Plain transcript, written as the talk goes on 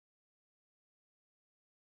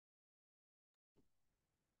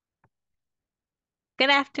Good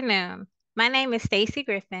afternoon. My name is Stacy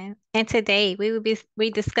Griffin, and today we will be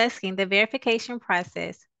discussing the verification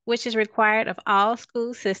process, which is required of all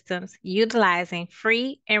school systems utilizing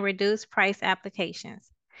free and reduced price applications.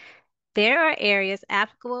 There are areas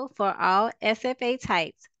applicable for all SFA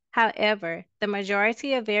types. However, the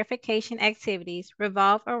majority of verification activities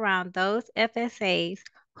revolve around those FSAs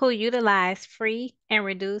who utilize free and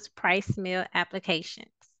reduced price meal applications.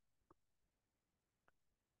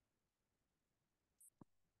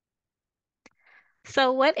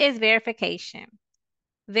 So what is verification?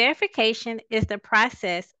 Verification is the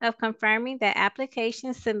process of confirming that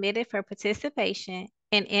applications submitted for participation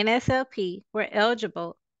in NSLP were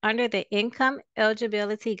eligible under the Income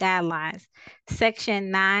Eligibility Guidelines,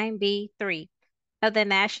 Section 9B3 of the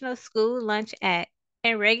National School Lunch Act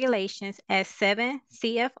and regulations at 7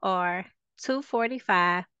 CFR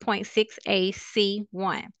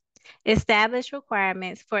 245.6AC1 establish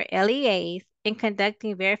requirements for LEAs in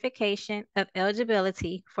conducting verification of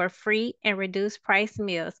eligibility for free and reduced price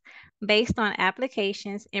meals based on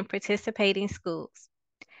applications in participating schools.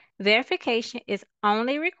 Verification is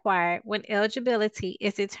only required when eligibility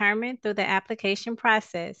is determined through the application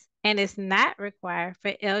process and is not required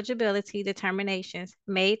for eligibility determinations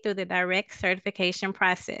made through the direct certification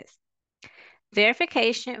process.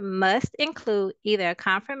 Verification must include either a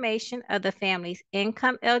confirmation of the family's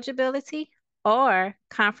income eligibility or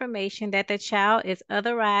confirmation that the child is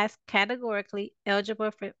otherwise categorically eligible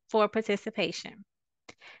for participation.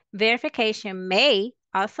 Verification may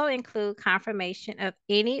also include confirmation of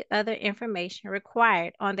any other information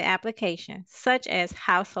required on the application, such as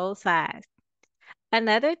household size.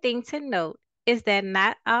 Another thing to note is that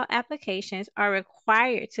not all applications are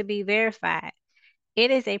required to be verified. It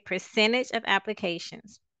is a percentage of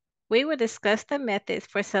applications. We will discuss the methods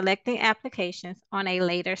for selecting applications on a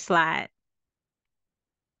later slide.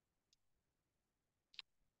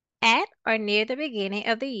 At or near the beginning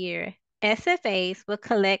of the year, SFAs will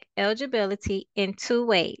collect eligibility in two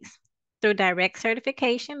ways, through direct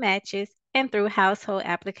certification matches and through household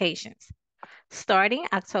applications. Starting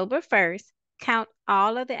October 1st, count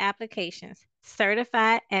all of the applications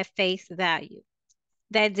certified at face value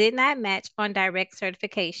that did not match on direct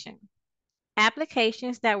certification.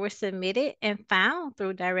 Applications that were submitted and found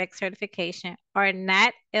through direct certification are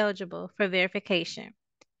not eligible for verification.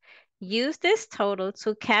 Use this total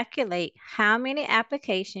to calculate how many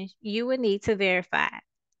applications you will need to verify.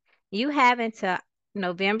 You have until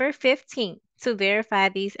November 15th to verify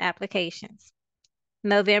these applications.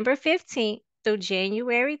 November 15th through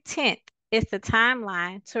January 10th is the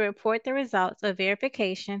timeline to report the results of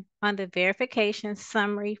verification on the verification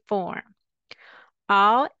summary form.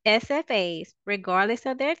 All SFAs, regardless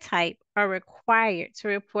of their type, are required to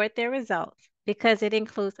report their results because it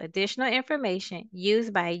includes additional information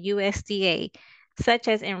used by USDA, such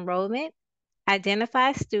as enrollment,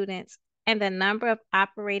 identified students, and the number of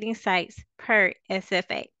operating sites per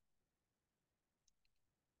SFA.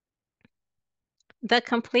 The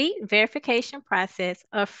complete verification process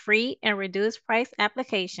of free and reduced price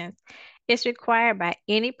applications is required by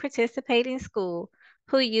any participating school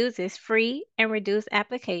who uses free and reduced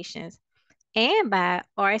applications and by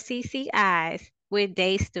RCCIs with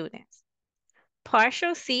day students.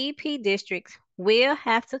 Partial CEP districts will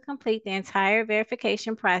have to complete the entire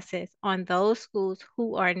verification process on those schools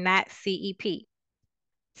who are not CEP.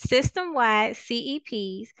 System-wide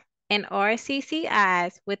CEPs and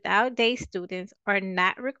RCCIs without day students are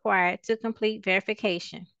not required to complete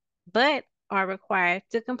verification, but are required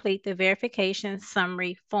to complete the verification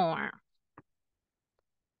summary form.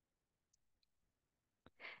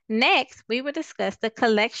 Next, we will discuss the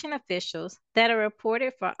collection officials that are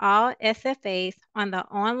reported for all SFAs on the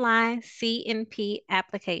online C&P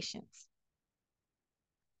applications.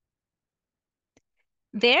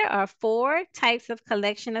 There are four types of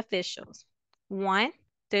collection officials. One,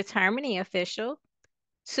 determining official.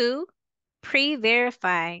 Two,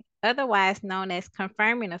 pre-verifying, otherwise known as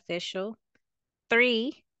confirming official.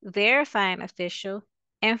 Three, verifying official.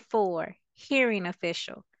 And four, hearing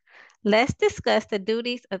official. Let's discuss the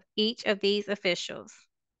duties of each of these officials.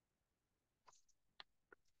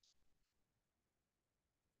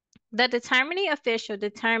 The determining official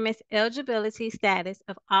determines eligibility status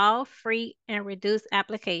of all free and reduced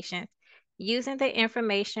applications using the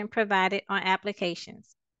information provided on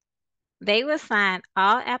applications. They will sign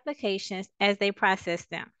all applications as they process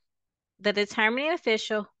them. The determining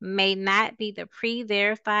official may not be the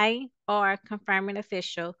pre-verifying or confirming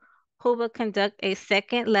official who will conduct a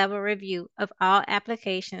second level review of all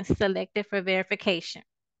applications selected for verification.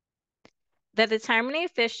 The determining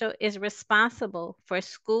official is responsible for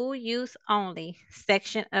school use only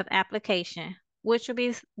section of application, which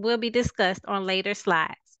will be discussed on later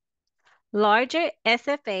slides. Larger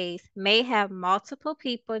SFAs may have multiple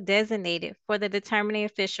people designated for the determining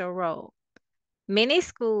official role. Many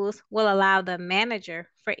schools will allow the manager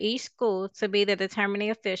for each school to be the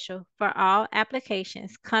determining official for all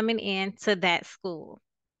applications coming into that school.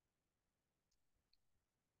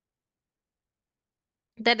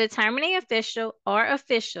 The determining official or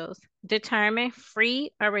officials determine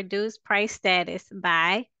free or reduced price status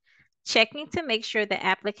by checking to make sure the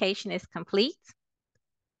application is complete,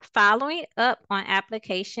 following up on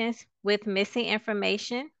applications with missing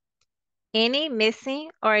information. Any missing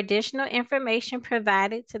or additional information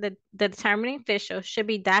provided to the determining official should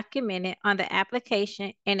be documented on the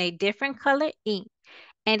application in a different color ink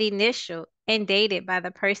and initialed and dated by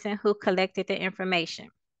the person who collected the information.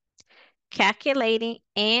 Calculating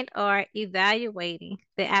and/or evaluating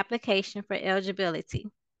the application for eligibility.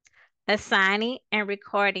 Assigning and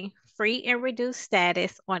recording free and reduced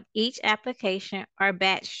status on each application or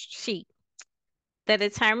batch sheet. The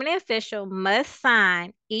determining official must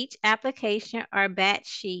sign each application or batch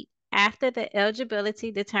sheet after the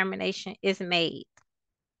eligibility determination is made.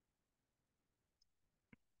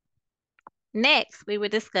 Next, we will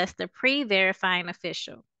discuss the pre-verifying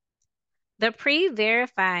official. The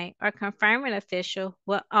pre-verifying or confirming official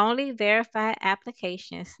will only verify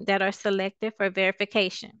applications that are selected for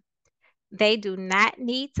verification. They do not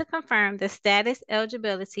need to confirm the status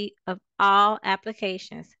eligibility of all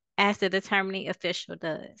applications as the determining official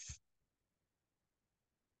does.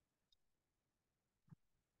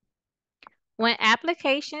 When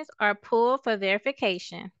applications are pulled for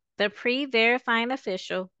verification, the pre-verifying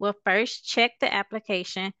official will first check the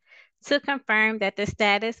application to confirm that the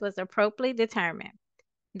status was appropriately determined.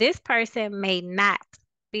 This person may not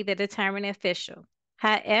be the determining official.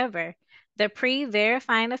 However, the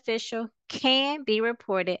pre-verifying official can be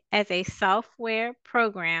reported as a software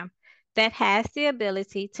program that has the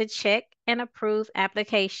ability to check and approve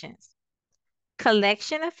applications.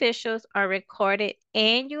 Collection officials are recorded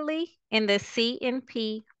annually in the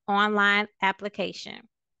C&P online application.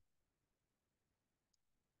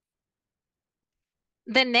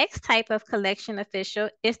 The next type of collection official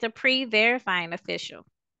is the pre-verifying official.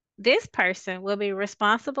 This person will be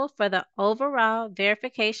responsible for the overall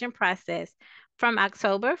verification process from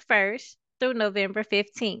October 1st through November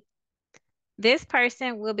 15th. This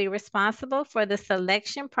person will be responsible for the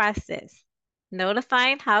selection process,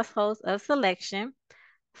 notifying households of selection,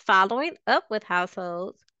 following up with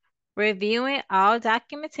households, reviewing all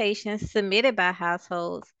documentation submitted by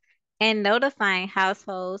households, and notifying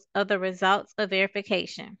households of the results of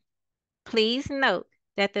verification. Please note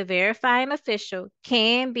that the verifying official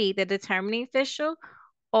can be the determining official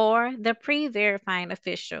or the pre-verifying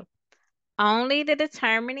official. Only the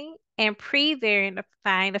determining and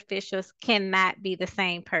pre-verifying officials cannot be the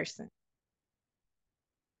same person.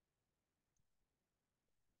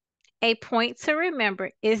 A point to remember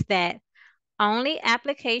is that only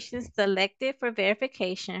applications selected for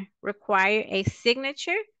verification require a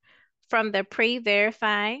signature from the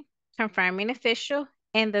pre-verifying, confirming official,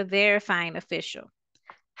 and the verifying official.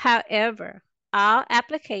 However, all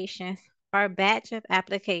applications or batch of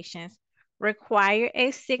applications require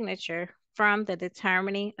a signature from the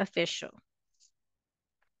determining official.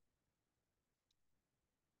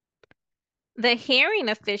 The hearing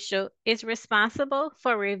official is responsible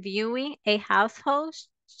for reviewing a household's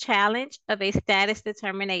challenge of a status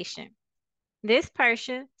determination. This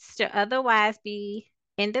person should otherwise be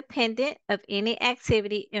independent of any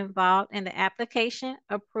activity involved in the application,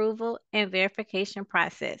 approval, and verification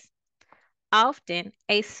process. Often,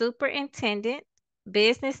 a superintendent,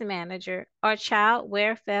 business manager, or child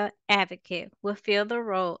welfare advocate will fill the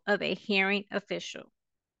role of a hearing official.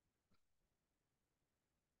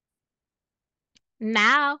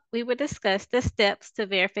 Now, we will discuss the steps to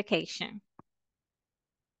verification.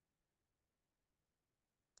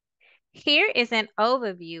 Here is an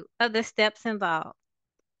overview of the steps involved.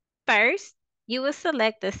 First, you will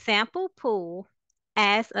select the sample pool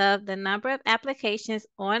as of the number of applications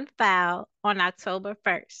on file on October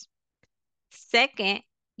 1st. Second,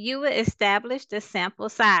 you will establish the sample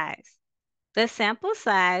size. The sample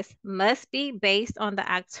size must be based on the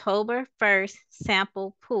October 1st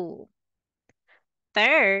sample pool.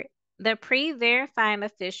 Third, the pre-verifying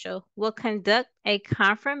official will conduct a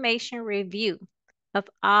confirmation review of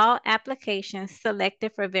all applications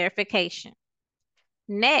selected for verification.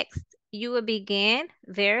 Next, you will begin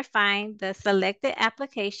verifying the selected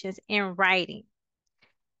applications in writing.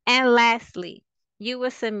 And lastly, you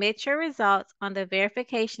will submit your results on the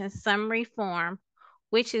verification summary form,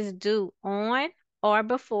 which is due on or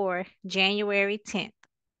before January 10th.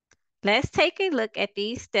 Let's take a look at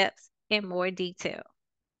these steps in more detail.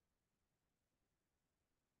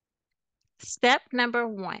 Step number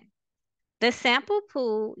 1. The sample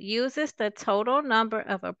pool uses the total number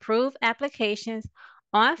of approved applications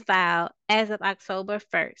on file as of October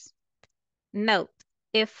 1st. Note,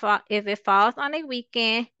 if it falls on a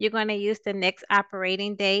weekend, you're going to use the next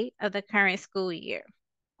operating day of the current school year.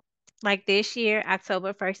 Like this year,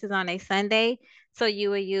 October 1st is on a Sunday, so you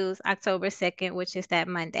will use October 2nd, which is that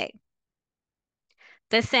Monday.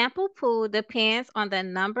 The sample pool depends on the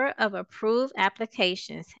number of approved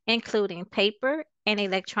applications, including paper and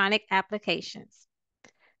electronic applications.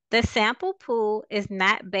 The sample pool is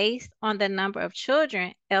not based on the number of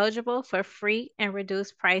children eligible for free and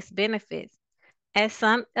reduced price benefits, as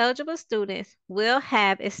some eligible students will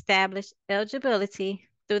have established eligibility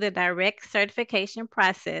through the direct certification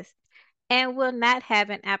process and will not have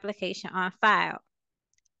an application on file.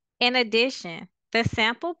 In addition, the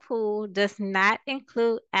sample pool does not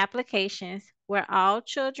include applications where all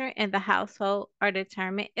children in the household are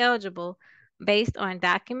determined eligible based on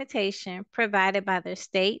documentation provided by the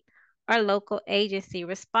state or local agency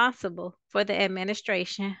responsible for the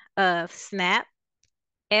administration of SNAP,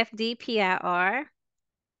 FDPIR,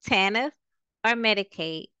 TANF, or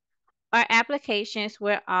Medicaid, or applications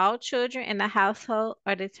where all children in the household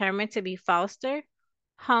are determined to be foster,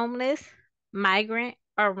 homeless, migrant,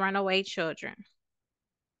 or runaway children.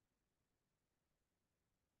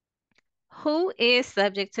 Who is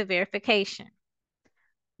subject to verification?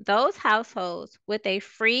 Those households with a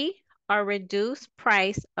free or reduced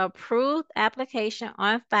price approved application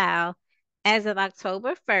on file as of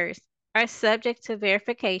October 1st are subject to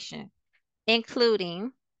verification,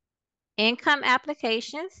 including income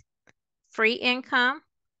applications, free income,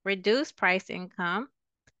 reduced price income,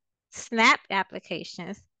 SNAP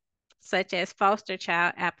applications, such as foster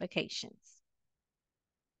child applications.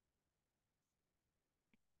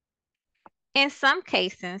 In some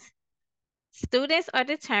cases, students are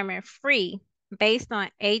determined free based on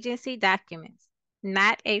agency documents,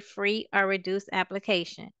 not a free or reduced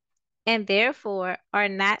application, and therefore are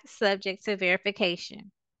not subject to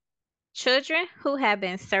verification. Children who have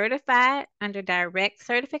been certified under direct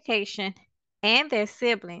certification and their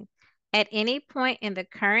siblings at any point in the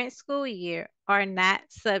current school year are not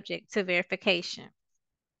subject to verification.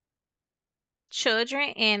 Children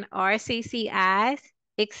in RCCIs,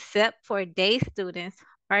 except for day students,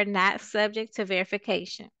 are not subject to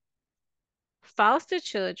verification. Foster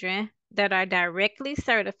children that are directly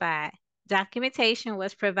certified, documentation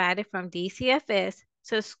was provided from DCFS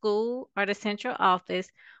to school or the central office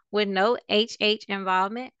with no HH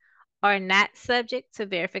involvement are not subject to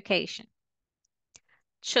verification.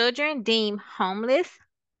 Children deemed homeless,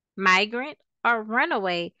 migrant, or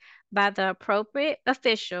runaway by the appropriate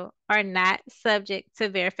official are not subject to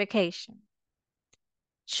verification.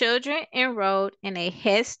 Children enrolled in a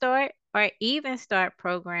Head Start or Even Start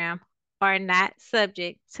program are not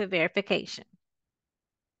subject to verification.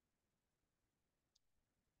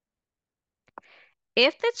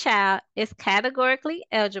 If the child is categorically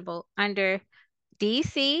eligible under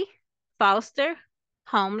DC, foster,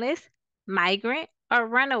 homeless, migrant, or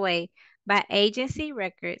runaway by agency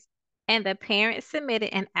records, and the parent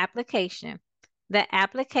submitted an application, the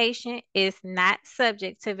application is not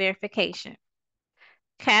subject to verification.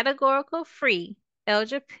 Categorical free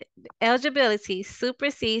eligibility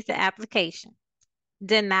supersedes the application.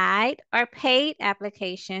 Denied or paid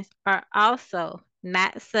applications are also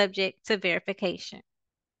not subject to verification.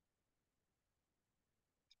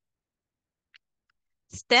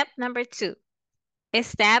 Step number 2,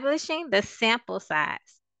 establishing the sample size.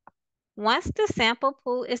 Once the sample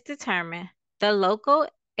pool is determined, the local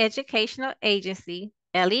educational agency,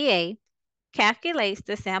 LEA, calculates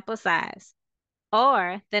the sample size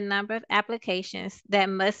or the number of applications that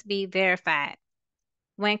must be verified.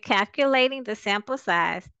 When calculating the sample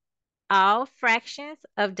size, all fractions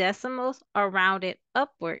of decimals are rounded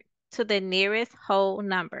upward to the nearest whole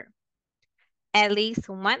number. At least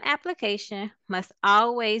one application must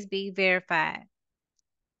always be verified.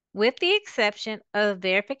 With the exception of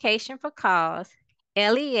verification for cause,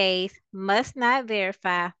 LEAs must not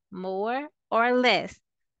verify more or less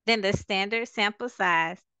than the standard sample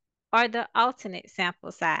size or the alternate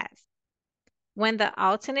sample size when the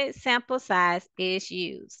alternate sample size is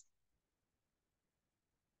used.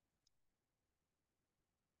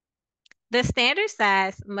 The standard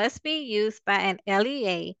size must be used by an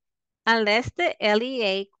LEA unless the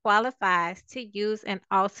LEA qualifies to use an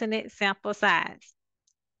alternate sample size.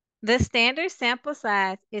 The standard sample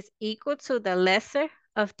size is equal to the lesser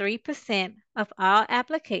of 3% of all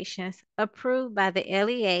applications approved by the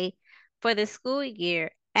LEA for the school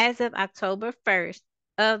year as of October 1st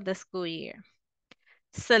of the school year.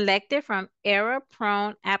 Selected from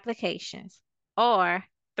error-prone applications, or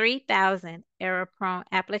 3,000 error-prone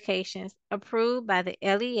applications approved by the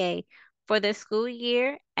LEA for the school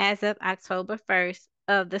year as of October 1st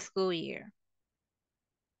of the school year.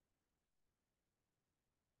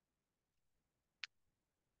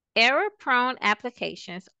 Error-prone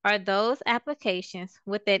applications are those applications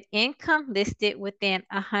with an income listed within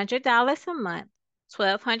 $100 a month,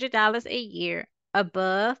 $1,200 a year,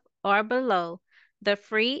 above or below the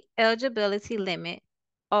free eligibility limit,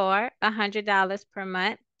 or $100 per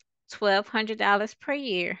month, $1,200 per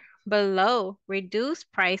year, below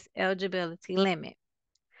reduced price eligibility limit.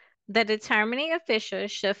 The determining official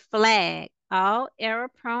should flag all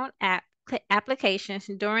error-prone applications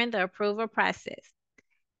during the approval process.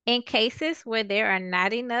 In cases where there are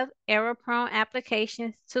not enough error-prone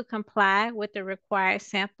applications to comply with the required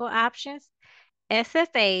sample options,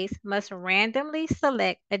 SFAs must randomly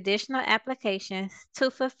select additional applications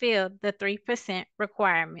to fulfill the 3%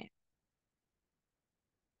 requirement.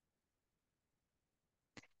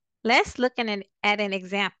 Let's look at an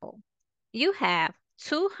example. You have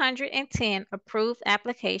 210 approved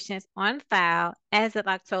applications on file as of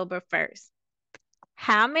October 1st.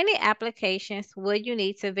 How many applications would you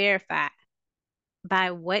need to verify?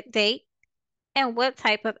 By what date? And what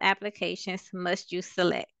type of applications must you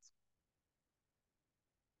select?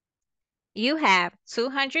 You have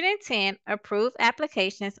 210 approved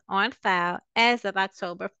applications on file as of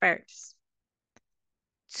October 1st.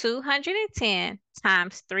 210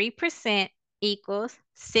 times 3% equals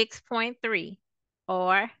 6.3,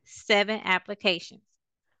 or 7 applications.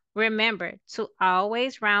 Remember to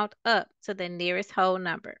always round up to the nearest whole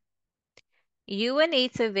number. You will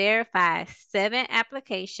need to verify 7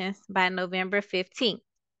 applications by November 15th.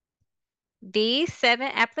 These 7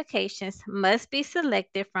 applications must be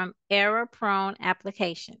selected from error-prone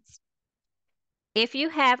applications. If you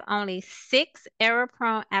have only 6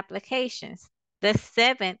 error-prone applications, the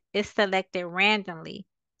 7th is selected randomly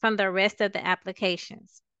from the rest of the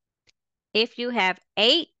applications. If you have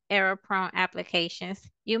 8 error-prone applications,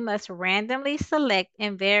 you must randomly select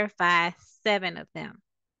and verify 7 of them.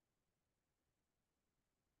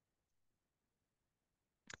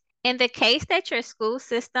 In the case that your school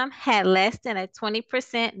system had less than a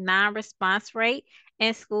 20% non-response rate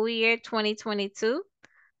in school year 2022,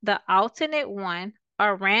 the alternate one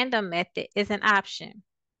or random method is an option.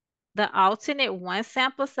 The alternate one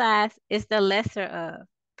sample size is the lesser of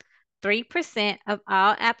 3% of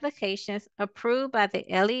all applications approved by the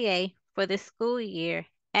LEA for the school year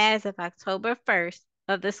as of October 1st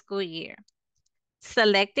of the school year.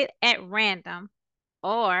 Selected at random,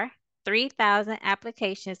 or 3,000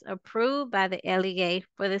 applications approved by the LEA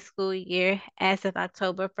for the school year as of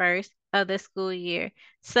October 1st of the school year,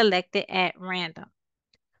 selected at random.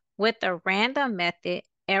 With the random method,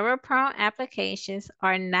 error-prone applications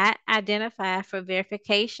are not identified for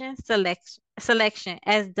verification selection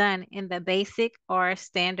as done in the basic or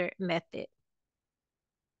standard method.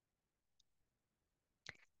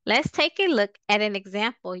 Let's take a look at an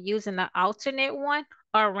example using the alternate one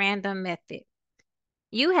or random method.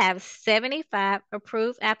 You have 75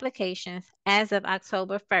 approved applications as of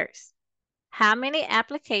October 1st. How many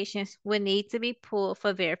applications would need to be pulled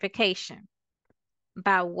for verification?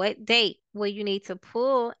 By what date will you need to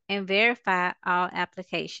pull and verify all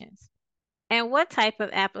applications? And what type of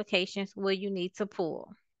applications will you need to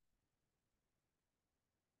pull?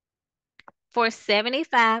 For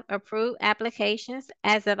 75 approved applications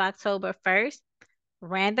as of October 1st,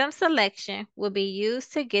 random selection will be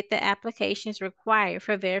used to get the applications required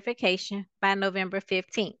for verification by November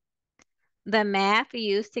 15th. The math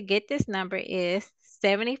used to get this number is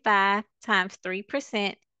 75 times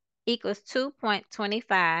 3% equals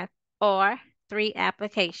 2.25, or 3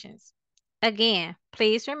 applications. Again,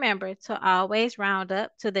 please remember to always round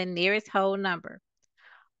up to the nearest whole number.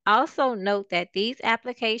 Also note that these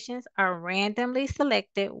applications are randomly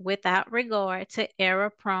selected without regard to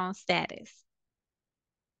error-prone status.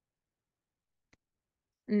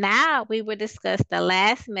 Now we will discuss the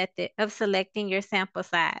last method of selecting your sample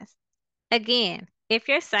size. Again, if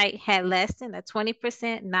your site had less than a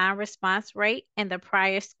 20% non-response rate in the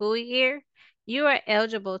prior school year, you are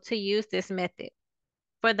eligible to use this method.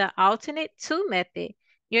 For the alternate 2 method,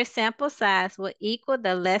 your sample size will equal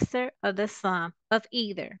the lesser of the sum of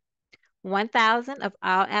either 1,000 of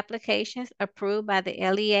all applications approved by the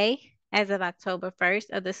LEA as of October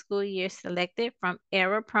 1st of the school year selected from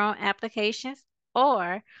error-prone applications,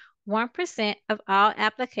 or 1% of all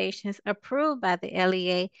applications approved by the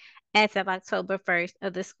LEA as of October 1st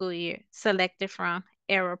of the school year selected from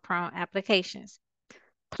error-prone applications.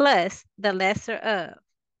 plus the lesser of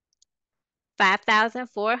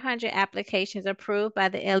 5,400 applications approved by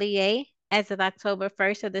the LEA as of October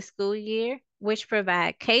 1st of the school year, which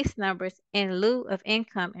provide case numbers in lieu of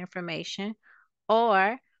income information,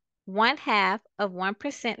 or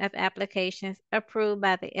 0.5% of applications approved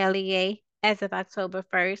by the LEA as of October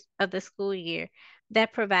 1st of the school year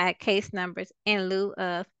that provide case numbers in lieu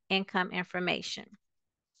of income information.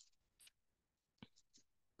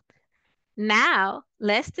 Now,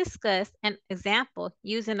 let's discuss an example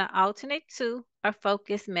using an alternate to or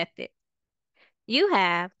focus method. You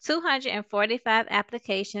have 245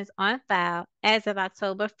 applications on file as of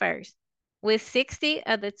October 1st, with 60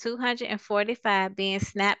 of the 245 being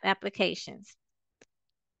SNAP applications.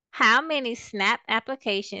 How many SNAP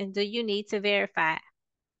applications do you need to verify?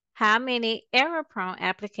 How many error-prone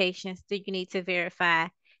applications do you need to verify,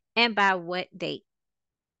 and by what date?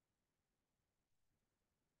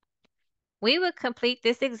 We will complete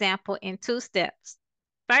this example in 2 steps.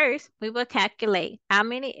 First, we will calculate how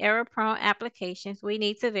many error-prone applications we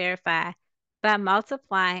need to verify by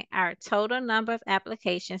multiplying our total number of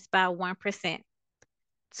applications by 1%.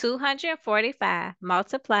 245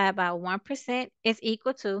 multiplied by 1% is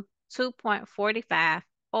equal to 2.45,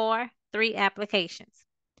 or 3 applications.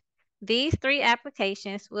 These 3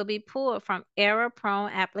 applications will be pulled from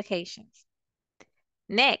error-prone applications.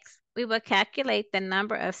 Next, we will calculate the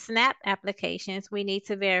number of SNAP applications we need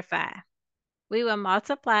to verify. We will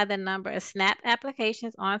multiply the number of SNAP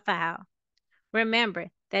applications on file. Remember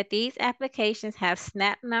that these applications have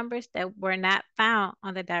SNAP numbers that were not found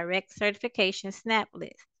on the direct certification SNAP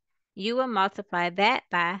list. You will multiply that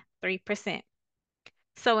by 3%.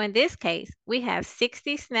 So in this case, we have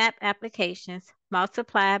 60 SNAP applications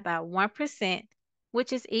multiplied by 1%,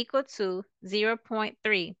 which is equal to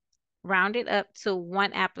 0.3, rounded up to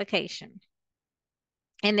 1 application.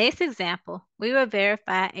 In this example, we will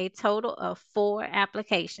verify a total of 4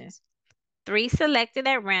 applications, 3 selected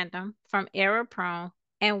at random from error-prone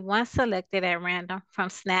and 1 selected at random from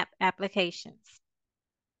SNAP applications.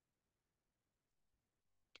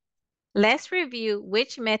 Let's review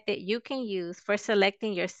which method you can use for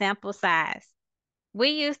selecting your sample size. We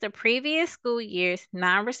used the previous school year's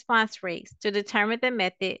non-response rates to determine the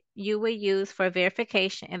method you will use for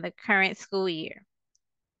verification in the current school year.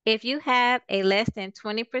 If you have a less than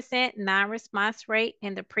 20% non-response rate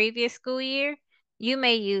in the previous school year, you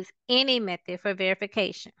may use any method for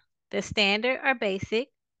verification, the standard or basic,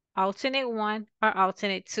 alternate 1, or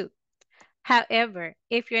alternate 2. However,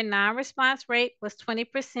 if your non-response rate was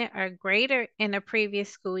 20% or greater in the previous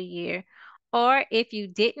school year, or if you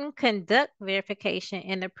didn't conduct verification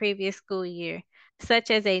in the previous school year, such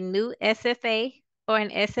as a new SFA or an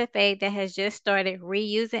SFA that has just started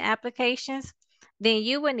reusing applications, then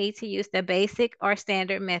you will need to use the basic or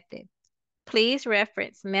standard method. Please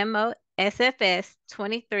reference Memo SFS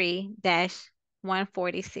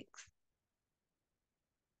 23-146.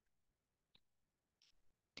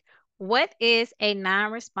 What is a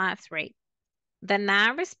non-response rate? The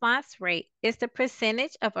non-response rate is the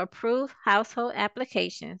percentage of approved household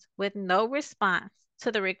applications with no response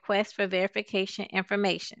to the request for verification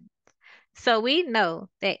information. So we know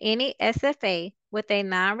that any SFA with a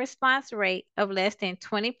non-response rate of less than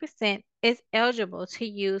 20% is eligible to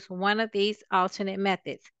use one of these alternate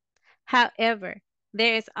methods. However,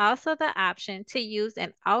 there is also the option to use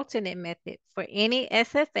an alternate method for any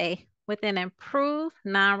SFA with an improved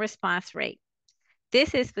non-response rate.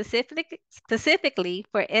 This is specifically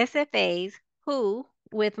for SFAs who,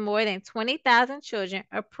 with more than 20,000 children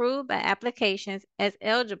approved by applications as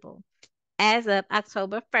eligible as of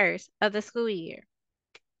October 1st of the school year.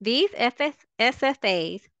 These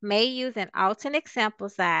SFAs may use an alternate sample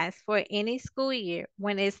size for any school year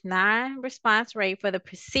when its non-response rate for the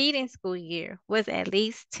preceding school year was at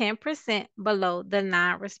least 10% below the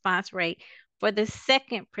non-response rate for the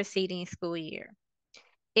second preceding school year.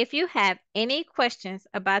 If you have any questions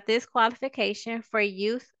about this qualification for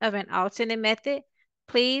use of an alternate method,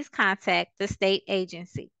 please contact the state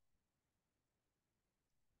agency.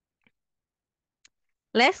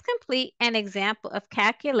 Let's complete an example of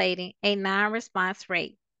calculating a non-response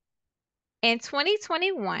rate. In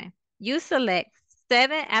 2021, you select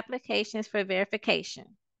 7 applications for verification.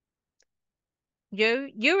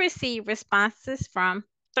 You receive responses from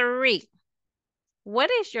 3.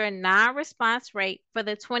 What is your non-response rate for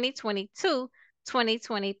the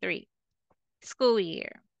 2022-2023 school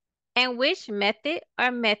year? And which method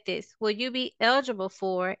or methods will you be eligible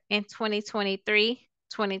for in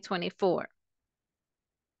 2023-2024?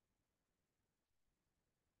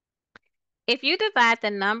 If you divide the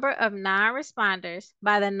number of non-responders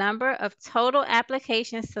by the number of total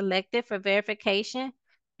applications selected for verification,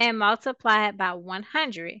 and multiply it by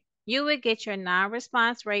 100, you would get your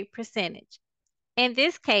non-response rate percentage. In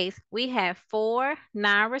this case, we have 4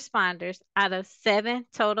 non-responders out of 7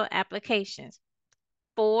 total applications.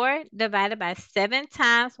 4 divided by 7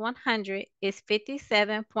 times 100 is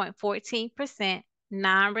 57.14%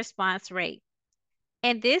 non-response rate.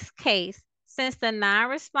 In this case, since the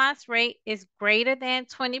non-response rate is greater than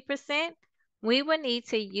 20%, we will need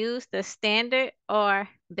to use the standard or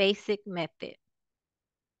basic method.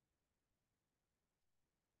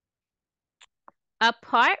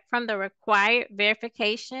 Apart from the required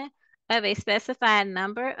verification of a specified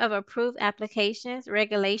number of approved applications,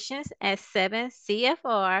 regulations at 7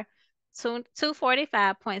 CFR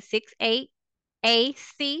 245.68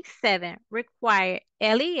 AC7 require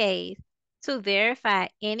LEAs to verify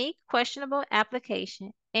any questionable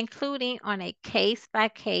application, including on a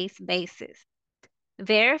case-by-case basis.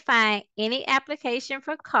 Verifying any application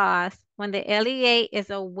for costs when the LEA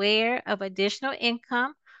is aware of additional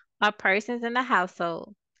income or persons in the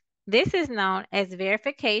household. This is known as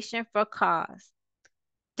verification for cause.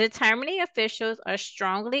 Determining officials are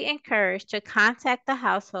strongly encouraged to contact the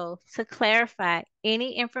household to clarify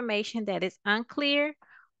any information that is unclear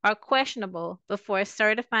or questionable before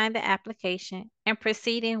certifying the application and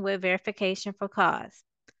proceeding with verification for cause.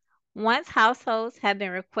 Once households have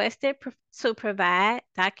been requested to provide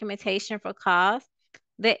documentation for cause,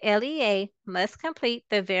 the LEA must complete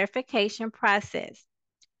the verification process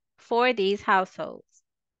for these households.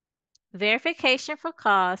 Verification for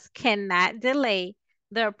cause cannot delay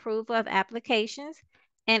the approval of applications,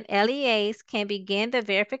 and LEAs can begin the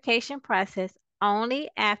verification process only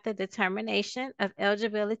after determination of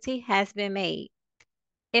eligibility has been made.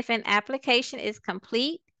 If an application is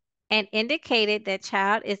complete and indicated that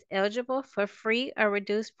child is eligible for free or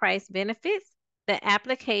reduced price benefits, the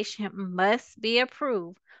application must be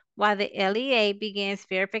approved while the LEA begins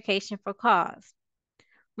verification for cause.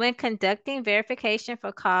 When conducting verification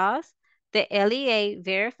for cause, the LEA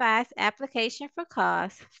verifies application for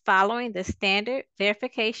cause following the standard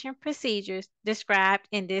verification procedures described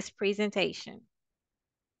in this presentation.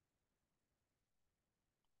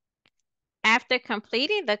 After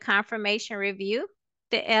completing the confirmation review,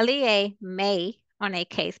 the LEA may, on a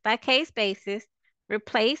case-by-case basis,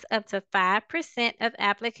 replace up to 5% of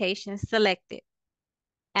applications selected.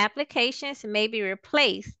 Applications may be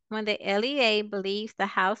replaced when the LEA believes the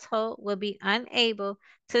household will be unable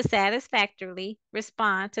to satisfactorily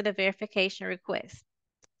respond to the verification request.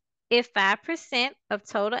 If 5% of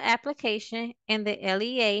total application in the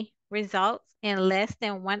LEA results in less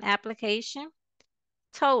than one application,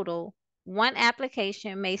 total, one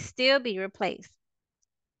application may still be replaced.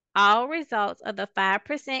 All results of the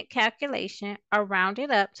 5% calculation are rounded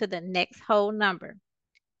up to the next whole number.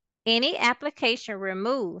 Any application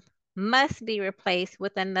removed must be replaced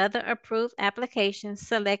with another approved application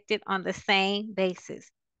selected on the same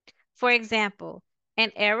basis. For example,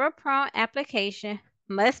 an error-prone application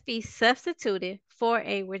must be substituted for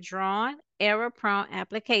a withdrawn error-prone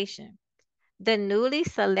application. The newly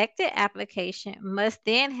selected application must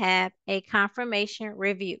then have a confirmation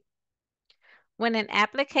review. When an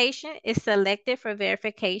application is selected for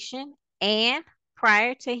verification and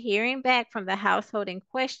prior to hearing back from the household in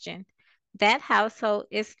question, that household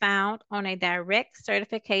is found on a direct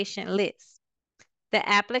certification list. The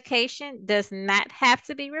application does not have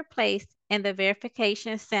to be replaced in the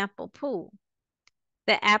verification sample pool.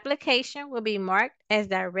 The application will be marked as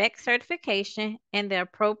direct certification in the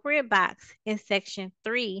appropriate box in Section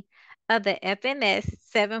 3 of the FNS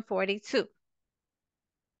 742,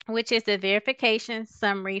 which is the verification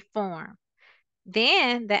summary form.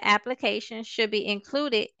 Then the application should be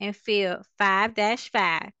included in field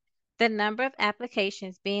 5-5, the number of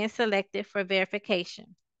applications being selected for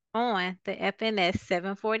verification on the FNS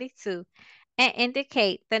 742, and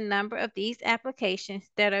indicate the number of these applications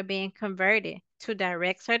that are being converted to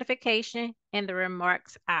direct certification in the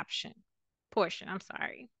remarks portion.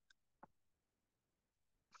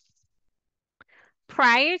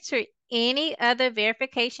 Prior to any other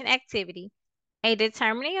verification activity, a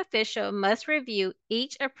determining official must review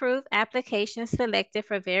each approved application selected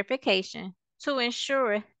for verification to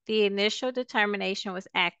ensure the initial determination was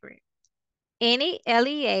accurate. Any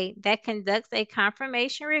LEA that conducts a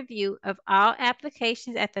confirmation review of all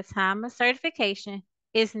applications at the time of certification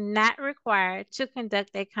is not required to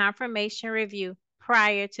conduct a confirmation review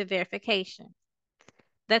prior to verification.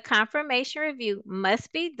 The confirmation review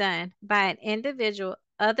must be done by an individual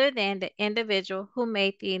other than the individual who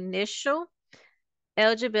made the initial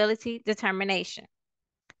eligibility determination.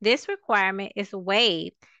 This requirement is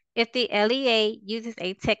waived if the LEA uses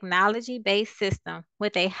a technology-based system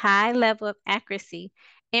with a high level of accuracy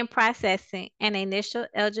in processing an initial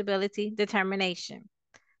eligibility determination.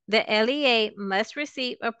 The LEA must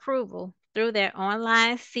receive approval through their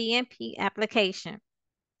online CMP application,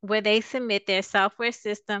 where they submit their software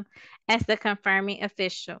system as the confirming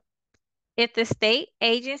official. If the state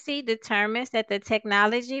agency determines that the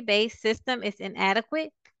technology-based system is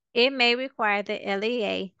inadequate, it may require the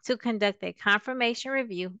LEA to conduct a confirmation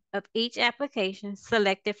review of each application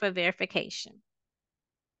selected for verification.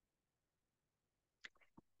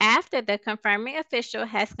 After the confirming official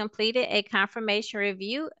has completed a confirmation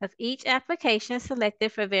review of each application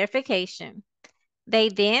selected for verification, they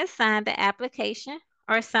then sign the application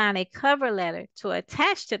or sign a cover letter to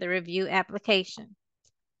attach to the review application.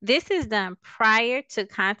 This is done prior to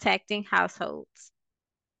contacting households.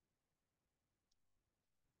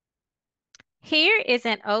 Here is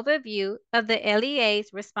an overview of the LEA's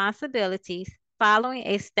responsibilities following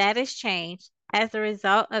a status change as a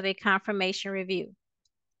result of a confirmation review.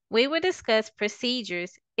 We will discuss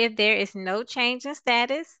procedures if there is no change in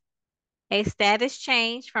status, a status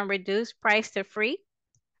change from reduced price to free,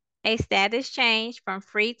 a status change from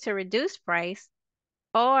free to reduced price,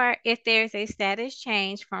 or if there is a status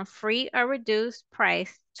change from free or reduced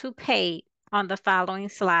price to paid on the following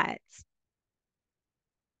slides.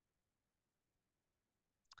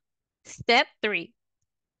 Step 3,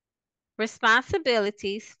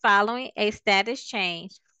 responsibilities following a status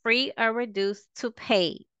change, free or reduced to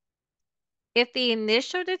paid. If the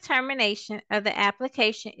initial determination of the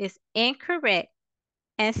application is incorrect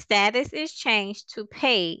and status is changed to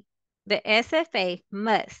paid, the SFA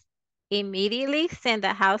must immediately send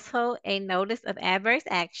the household a notice of adverse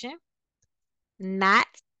action, not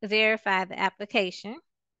verify the application,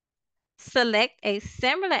 select a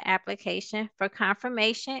similar application for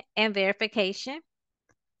confirmation and verification,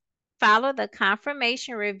 follow the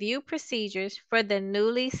confirmation review procedures for the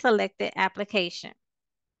newly selected application.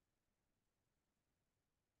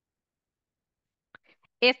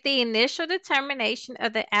 If the initial determination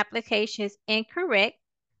of the application is incorrect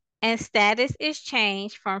and status is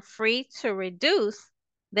changed from free to reduced,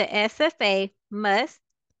 the SFA must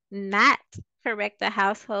not correct the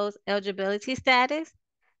household's eligibility status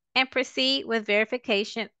and proceed with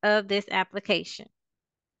verification of this application.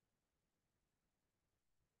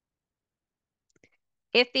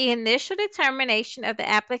 If the initial determination of the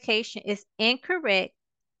application is incorrect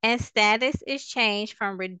and status is changed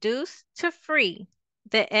from reduced to free,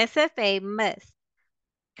 the SFA must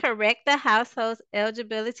correct the household's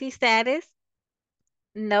eligibility status,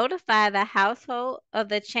 notify the household of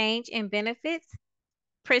the change in benefits,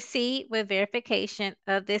 proceed with verification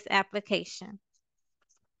of this application.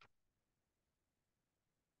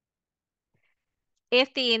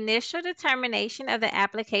 If the initial determination of the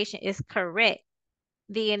application is correct,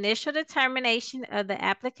 the initial determination of the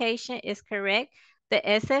application is correct, the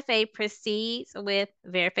SFA proceeds with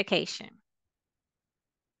verification.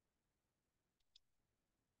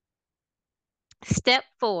 Step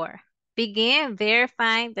 4, begin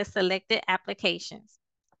verifying the selected applications.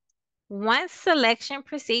 Once selection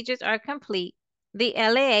procedures are complete, the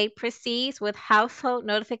LEA proceeds with household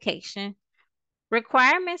notification.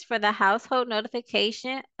 Requirements for the household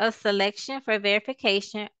notification of selection for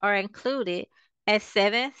verification are included at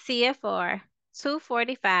 7 CFR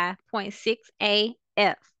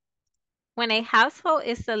 245.6AF. When a household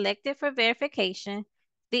is selected for verification,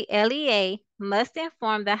 the LEA must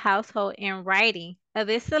inform the household in writing of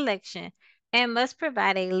its selection and must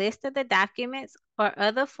provide a list of the documents or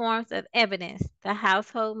other forms of evidence the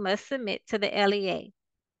household must submit to the LEA.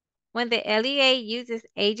 When the LEA uses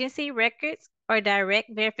agency records or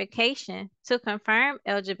direct verification to confirm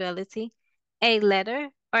eligibility, a letter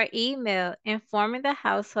or email informing the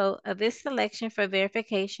household of its selection for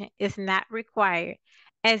verification is not required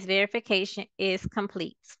as verification is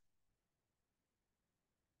complete.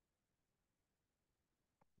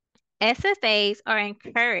 SFAs are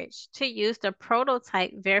encouraged to use the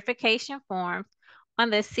prototype verification forms on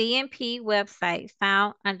the CMP website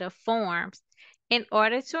found under Forms in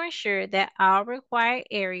order to ensure that all required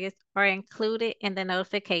areas are included in the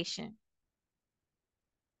notification.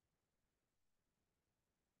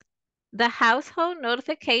 The household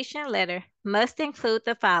notification letter must include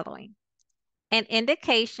the following: an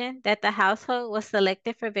indication that the household was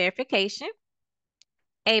selected for verification,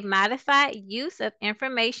 a modified use of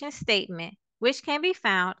information statement, which can be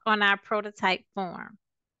found on our prototype form,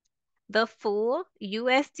 the full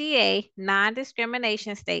USDA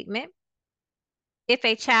non-discrimination statement. If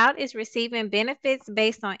a child is receiving benefits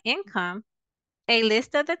based on income, a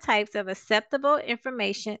list of the types of acceptable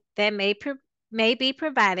information that may be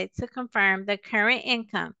provided to confirm the current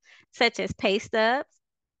income, such as pay stubs,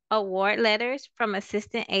 award letters from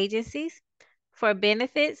assistant agencies for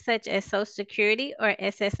benefits such as Social Security or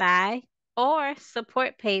SSI, or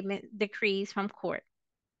support payment decrees from court.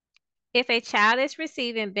 If a child is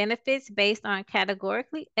receiving benefits based on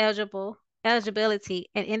categorically eligibility,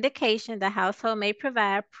 an indication the household may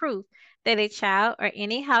provide proof that a child or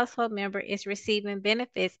any household member is receiving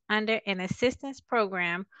benefits under an assistance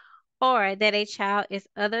program, or that a child is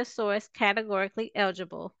other source categorically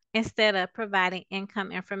eligible, instead of providing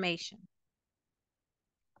income information.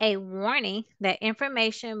 A warning that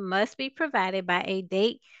information must be provided by a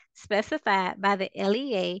date specified by the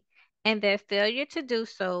LEA, and that failure to do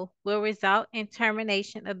so will result in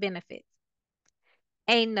termination of benefits.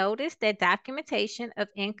 A notice that documentation of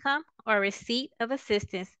income or receipt of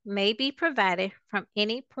assistance may be provided from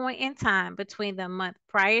any point in time between the month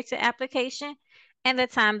prior to application and the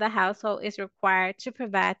time the household is required to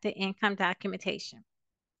provide the income documentation.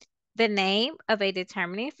 The name of a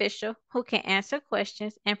determining official who can answer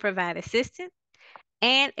questions and provide assistance,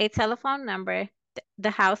 and a telephone number the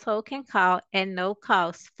household can call at no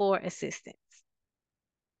cost for assistance.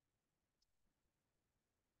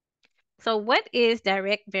 So, what is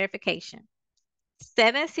direct verification?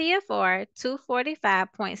 7 CFR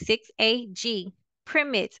 245.6AG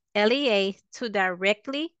permits LEA to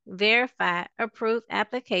directly verify approved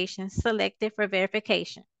applications selected for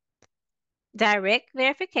verification. Direct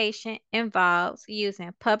verification involves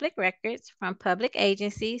using public records from public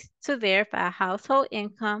agencies to verify household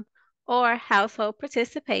income or household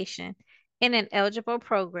participation in an eligible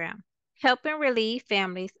program, helping relieve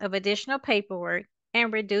families of additional paperwork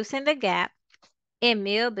and reducing the gap in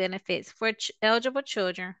meal benefits for eligible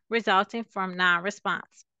children resulting from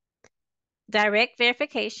non-response. Direct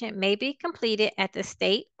verification may be completed at the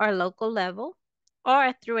state or local level,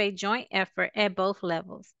 or through a joint effort at both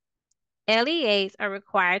levels. LEAs are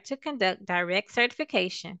required to conduct direct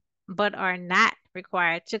certification, but are not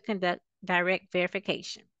required to conduct direct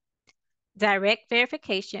verification. Direct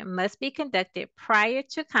verification must be conducted prior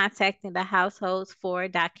to contacting the households for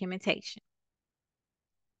documentation.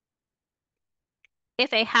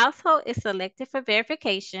 If a household is selected for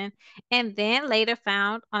verification and then later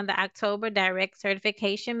found on the October direct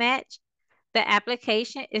certification match, the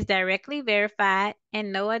application is directly verified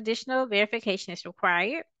and no additional verification is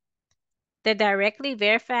required. The directly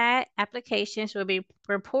verified applications will be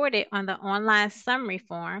reported on the online summary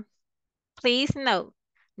form. Please note,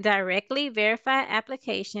 directly verified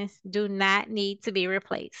applications do not need to be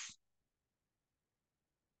replaced.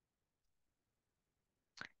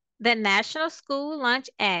 The National School Lunch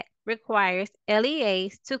Act requires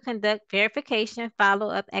LEAs to conduct verification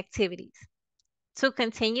follow-up activities. To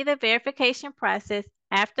continue the verification process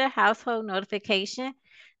after household notification,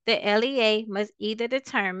 the LEA must either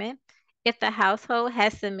determine if the household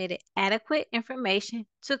has submitted adequate information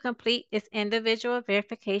to complete its individual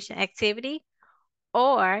verification activity,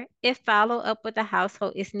 or if follow-up with the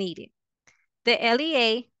household is needed. The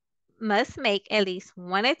LEA must make at least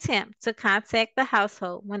one attempt to contact the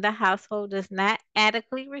household when the household does not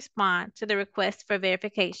adequately respond to the request for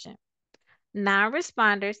verification.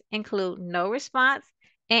 Non-responders include no response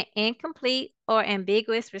and incomplete or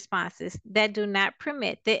ambiguous responses that do not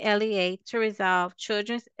permit the LEA to resolve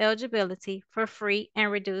children's eligibility for free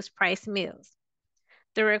and reduced price meals.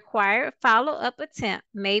 The required follow-up attempt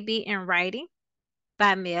may be in writing,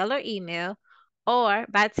 by mail or email, or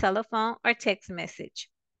by telephone or text message.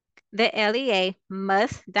 The LEA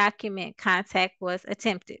must document contact was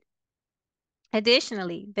attempted.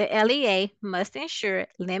 Additionally, the LEA must ensure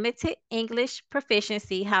limited English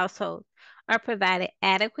proficiency households are provided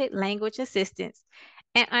adequate language assistance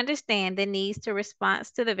and understand the needs to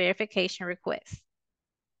response to the verification request.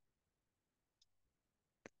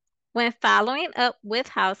 When following up with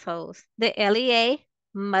households, the LEA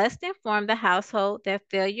must inform the household that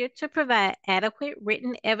failure to provide adequate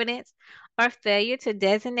written evidence or failure to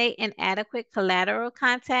designate an adequate collateral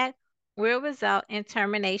contact will result in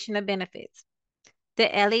termination of benefits. The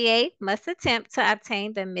LEA must attempt to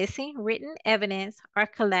obtain the missing written evidence or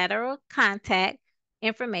collateral contact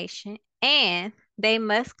information, and they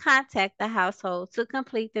must contact the household to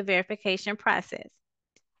complete the verification process.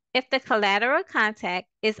 If the collateral contact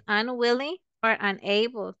is unwilling or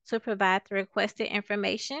unable to provide the requested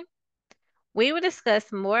information, we will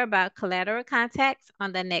discuss more about collateral contacts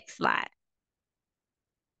on the next slide.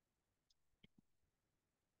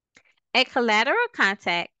 A collateral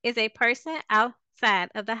contact is a person outside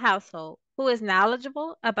of the household who is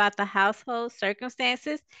knowledgeable about the household's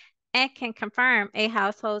circumstances and can confirm a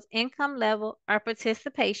household's income level or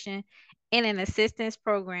participation in an assistance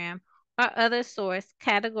program or other source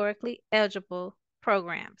categorically eligible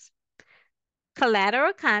programs.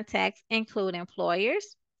 Collateral contacts include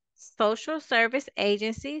employers, social service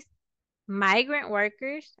agencies, migrant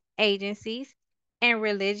workers agencies, and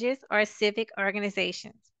religious or civic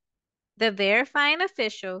organizations. The verifying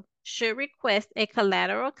official should request a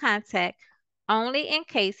collateral contact only in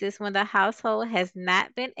cases when the household has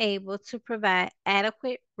not been able to provide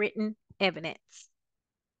adequate written evidence.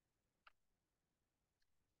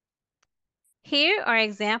 Here are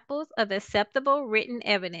examples of acceptable written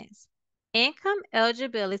evidence. Income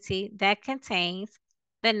eligibility that contains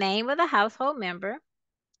the name of the household member,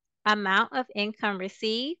 amount of income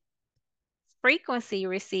received, frequency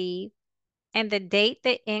received, and the date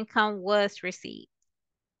the income was received.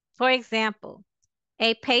 For example,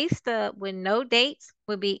 a pay stub with no dates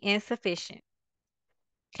would be insufficient.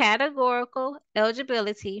 Categorical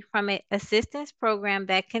eligibility from an assistance program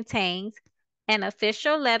that contains an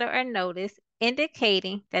official letter or notice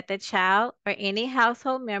indicating that the child or any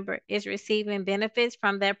household member is receiving benefits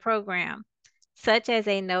from that program, such as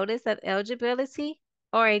a notice of eligibility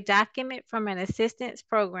or a document from an assistance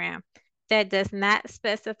program that does not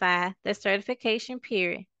specify the certification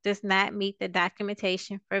period does not meet the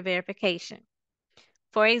documentation for verification.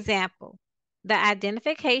 For example, the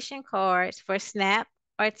identification cards for SNAP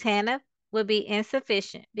or TANF will be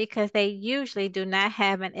insufficient because they usually do not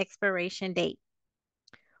have an expiration date.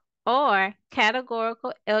 Or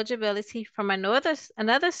categorical eligibility from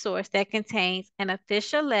another source that contains an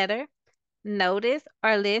official letter, notice,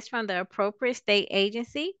 or list from the appropriate state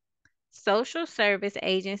agency, social service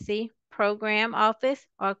agency, program office,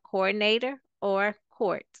 or coordinator, or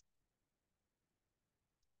court.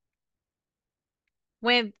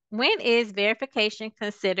 When is verification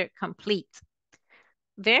considered complete?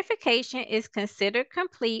 Verification is considered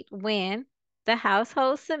complete when the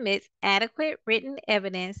household submits adequate written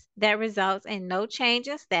evidence that results in no change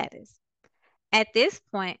in status. At this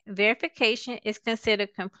point, verification is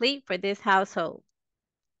considered complete for this household.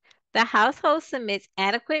 The household submits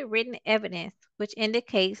adequate written evidence which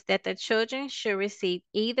indicates that the children should receive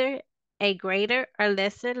either a greater or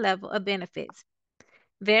lesser level of benefits.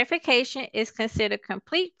 Verification is considered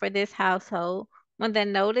complete for this household when the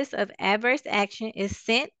notice of adverse action is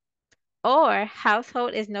sent or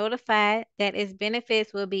household is notified that its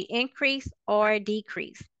benefits will be increased or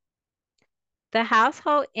decreased. The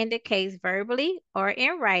household indicates verbally or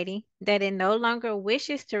in writing that it no longer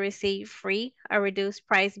wishes to receive free or reduced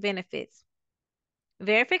price benefits.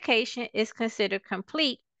 Verification is considered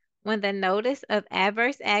complete when the notice of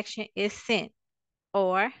adverse action is sent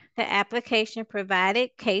or the application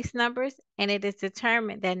provided case numbers and it is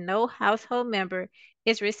determined that no household member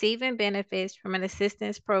is receiving benefits from an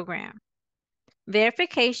assistance program.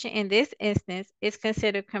 Verification in this instance is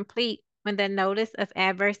considered complete when the notice of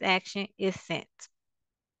adverse action is sent.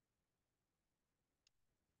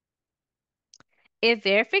 If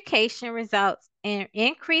verification results in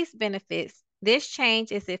increased benefits, this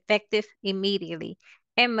change is effective immediately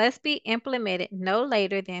and must be implemented no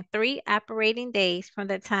later than 3 operating days from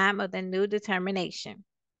the time of the new determination.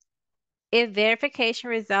 If verification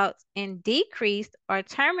results in decreased or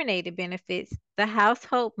terminated benefits, the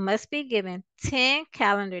household must be given 10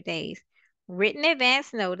 calendar days written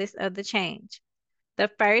advance notice of the change. The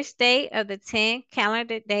first day of the 10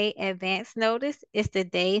 calendar day advance notice is the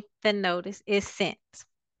day the notice is sent.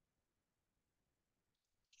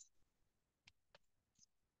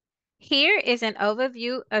 Here is an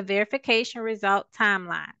overview of verification result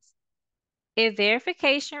timelines. If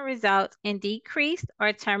verification results in decreased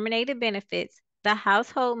or terminated benefits, the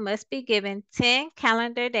household must be given 10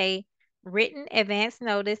 calendar day written advance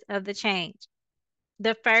notice of the change.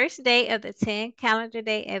 The first day of the 10 calendar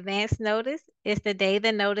day advance notice is the day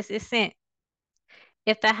the notice is sent.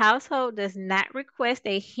 If the household does not request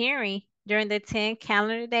a hearing during the 10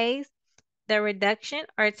 calendar days, the reduction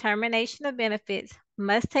or termination of benefits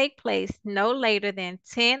must take place no later than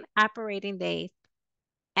 10 operating days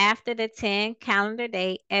after the 10 calendar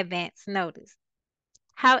day advance notice.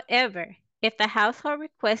 However, if the household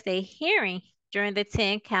requests a hearing during the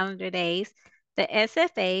 10 calendar days, the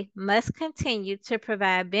SFA must continue to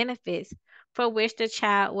provide benefits for which the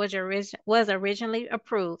child was originally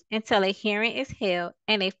approved until a hearing is held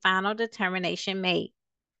and a final determination made.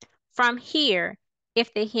 From here,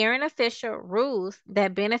 if the hearing official rules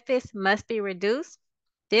that benefits must be reduced,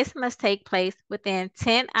 this must take place within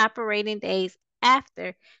 10 operating days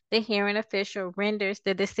after the hearing official renders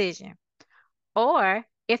the decision. Or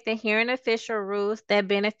if the hearing official rules that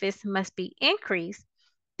benefits must be increased,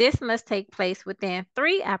 this must take place within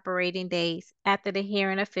 3 operating days after the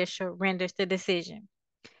hearing official renders the decision.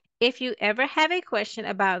 If you ever have a question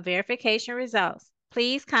about verification results,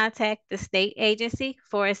 please contact the state agency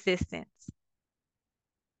for assistance.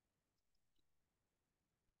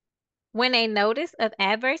 When a notice of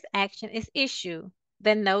adverse action is issued,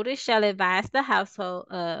 the notice shall advise the household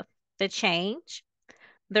of the change,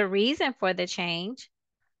 the reason for the change,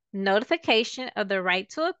 notification of the right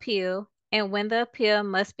to appeal, and when the appeal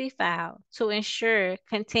must be filed to ensure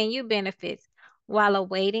continued benefits while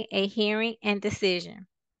awaiting a hearing and decision,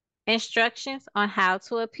 instructions on how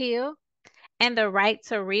to appeal, and the right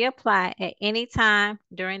to reapply at any time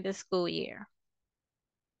during the school year.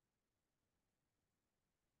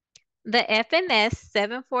 The FNS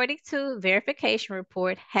 742 verification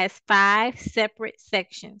report has 5 separate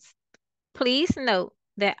sections. Please note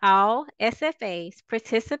that all SFAs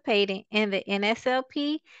participating in the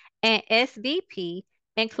NSLP and SBP,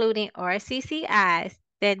 including RCCIs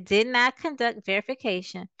that did not conduct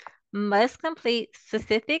verification, must complete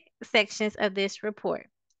specific sections of this report.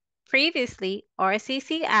 Previously,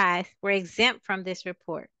 RCCIs were exempt from this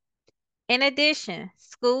report. In addition,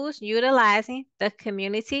 schools utilizing the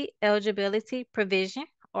Community Eligibility Provision,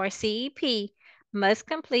 or CEP, must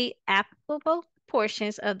complete applicable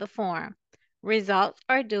portions of the form. Results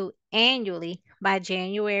are due annually by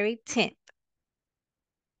January 10th.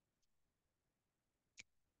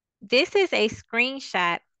 This is a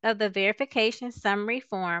screenshot of the verification summary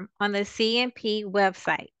form on the CMP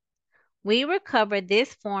website. We will cover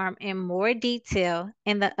this form in more detail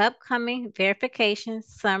in the upcoming verification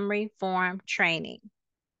summary form training.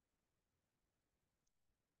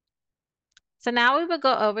 So now we will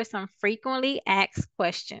go over some frequently asked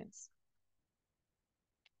questions.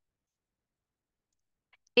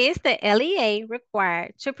 Is the LEA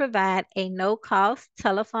required to provide a no-cost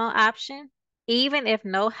telephone option, even if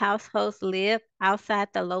no households live outside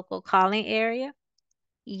the local calling area?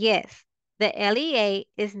 Yes, the LEA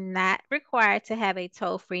is not required to have a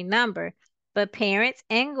toll-free number, but parents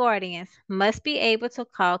and guardians must be able to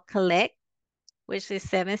call collect, which is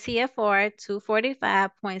 7 CFR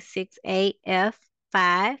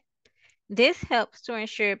 245.68F5. This helps to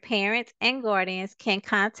ensure parents and guardians can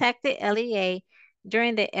contact the LEA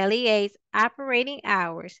during the LEA's operating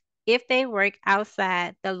hours if they work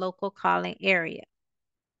outside the local calling area.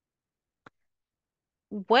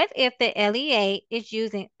 What if the LEA is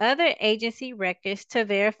using other agency records to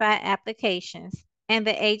verify applications and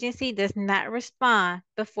the agency does not respond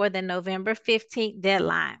before the November 15th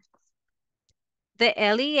deadline? The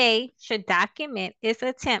LEA should document its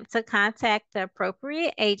attempt to contact the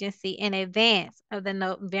appropriate agency in advance of the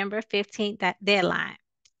November 15th deadline.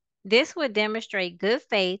 This would demonstrate good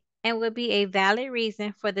faith and would be a valid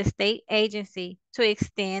reason for the state agency to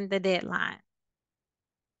extend the deadline.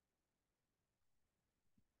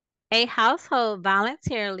 A household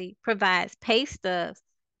voluntarily provides pay stubs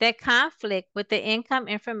that conflict with the income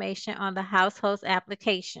information on the household's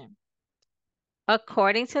application.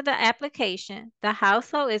 According to the application, the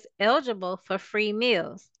household is eligible for free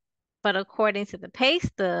meals, but according to the pay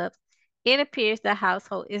stub, it appears the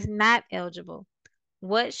household is not eligible.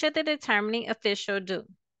 What should the determining official do?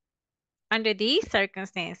 Under these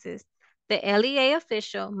circumstances, the LEA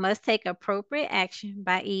official must take appropriate action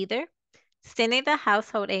by either sending the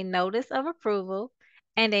household a notice of approval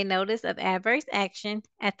and a notice of adverse action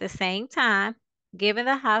at the same time, giving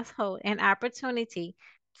the household an opportunity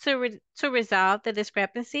to resolve the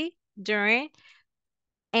discrepancy during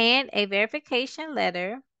a verification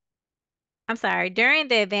letter, during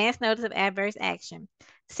the advance notice of adverse action,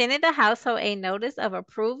 sending the household a notice of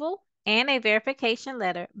approval and a verification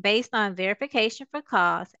letter based on verification for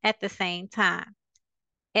cause at the same time.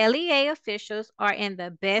 LEA officials are in the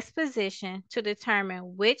best position to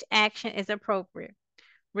determine which action is appropriate.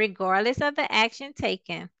 Regardless of the action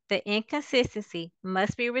taken, the inconsistency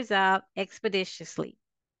must be resolved expeditiously.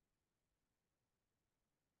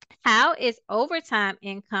 How is overtime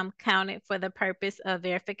income counted for the purpose of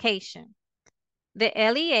verification? The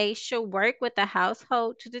LEA should work with the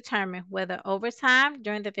household to determine whether overtime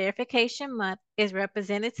during the verification month is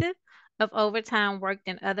representative of overtime worked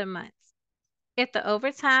in other months. If the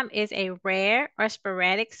overtime is a rare or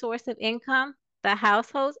sporadic source of income, the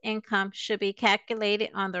household's income should be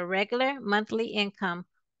calculated on the regular monthly income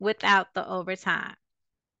without the overtime.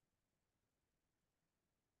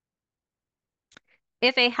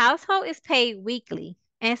 If a household is paid weekly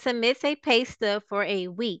and submits a pay stub for a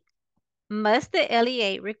week, must the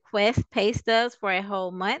LEA request pay stubs for a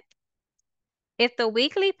whole month? If the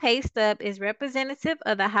weekly pay stub is representative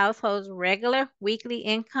of the household's regular weekly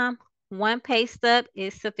income, one pay stub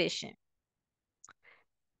is sufficient.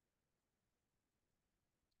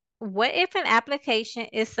 What if an application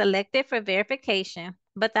is selected for verification,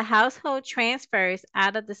 but the household transfers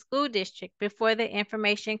out of the school district before the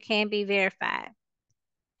information can be verified?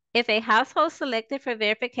 If a household selected for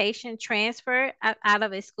verification transferred out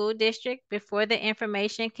of a school district before the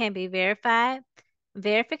information can be verified,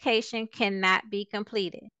 verification cannot be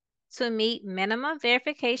completed. To meet minimum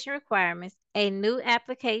verification requirements, a new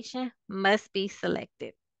application must be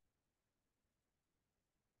selected.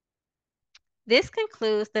 This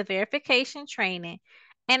concludes the verification training.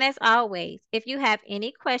 And as always, if you have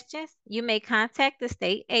any questions, you may contact the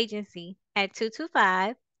state agency at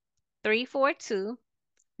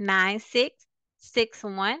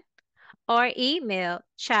 225-342-9661 or email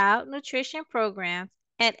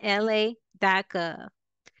childnutritionprograms@la.gov.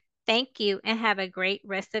 Thank you and have a great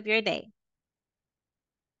rest of your day.